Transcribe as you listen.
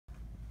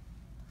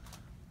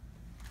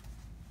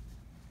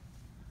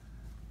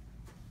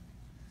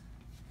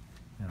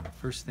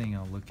First thing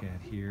I'll look at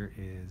here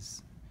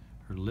is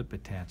her lip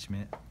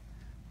attachment,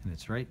 and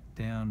it's right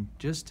down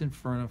just in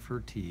front of her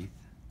teeth,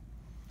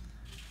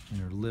 and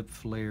her lip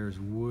flares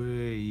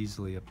way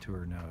easily up to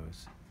her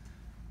nose.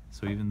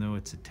 So even though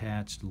it's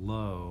attached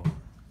low,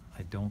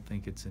 I don't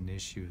think it's an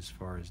issue as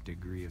far as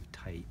degree of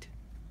tight.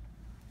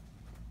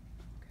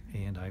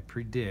 And I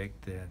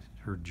predict that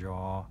her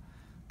jaw,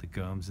 the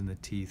gums and the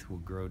teeth will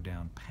grow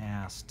down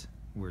past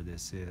where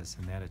this is,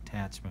 and that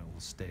attachment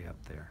will stay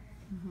up there.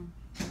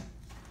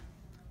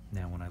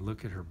 Now when I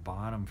look at her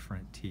bottom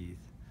front teeth,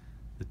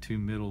 the two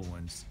middle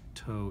ones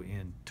toe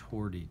in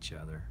toward each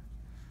other,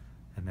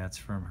 and that's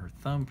from her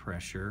thumb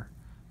pressure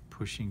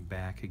pushing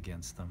back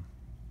against them.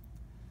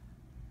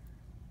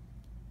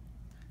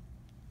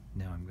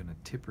 Now I'm going to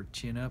tip her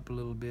chin up a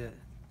little bit.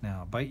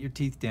 Now bite your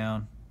teeth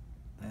down.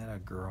 That a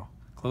girl.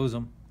 Close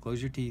them.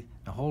 Close your teeth.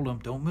 Now hold them.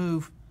 Don't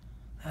move.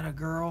 That a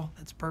girl.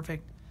 That's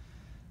perfect.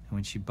 And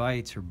when she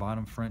bites, her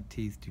bottom front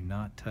teeth do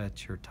not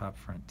touch her top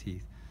front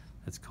teeth.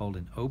 That's called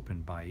an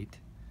open bite,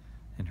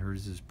 and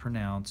hers is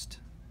pronounced,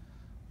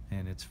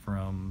 and it's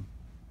from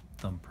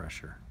thumb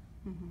pressure.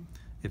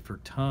 If her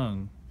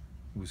tongue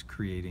was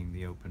creating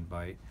the open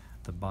bite,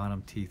 the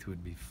bottom teeth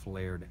would be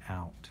flared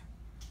out.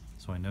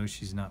 So I know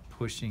she's not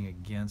pushing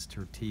against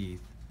her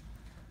teeth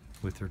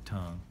with her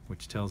tongue,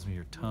 which tells me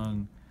her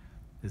tongue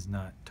is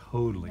not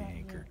totally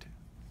anchored.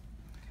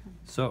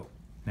 So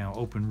now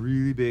open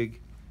really big.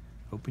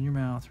 Open your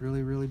mouth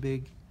really, really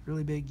big,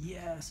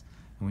 yes.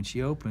 And when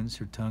she opens,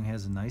 her tongue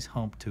has a nice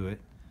hump to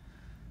it.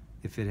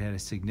 If it had a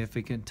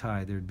significant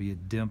tie, there'd be a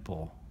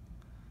dimple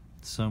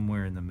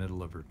somewhere in the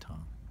middle of her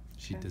tongue.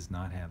 She does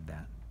not have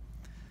that.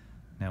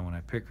 Now when I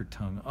pick her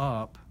tongue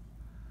up,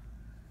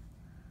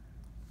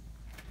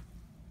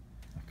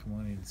 come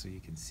on in so you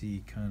can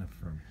see kind of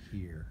from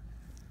here.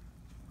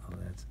 Oh,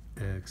 that's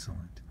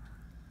excellent.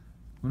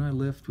 When I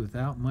lift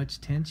without much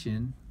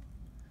tension,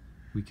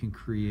 we can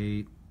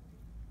create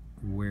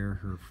where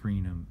her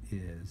frenum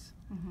is.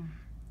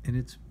 And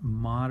it's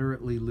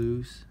moderately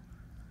loose,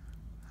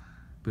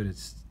 but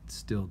it's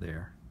still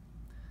there.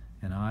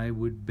 And I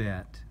would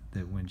bet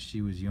that when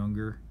she was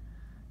younger,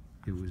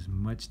 it was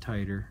much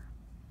tighter,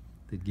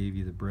 that gave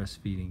you the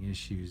breastfeeding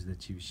issues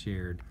that you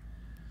shared.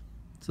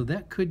 So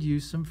that could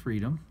use some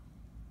freedom.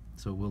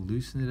 So we'll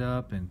loosen it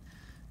up and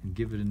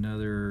give it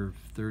another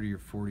 30 or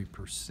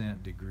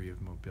 40% degree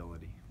of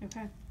mobility.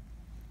 Okay,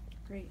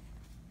 great.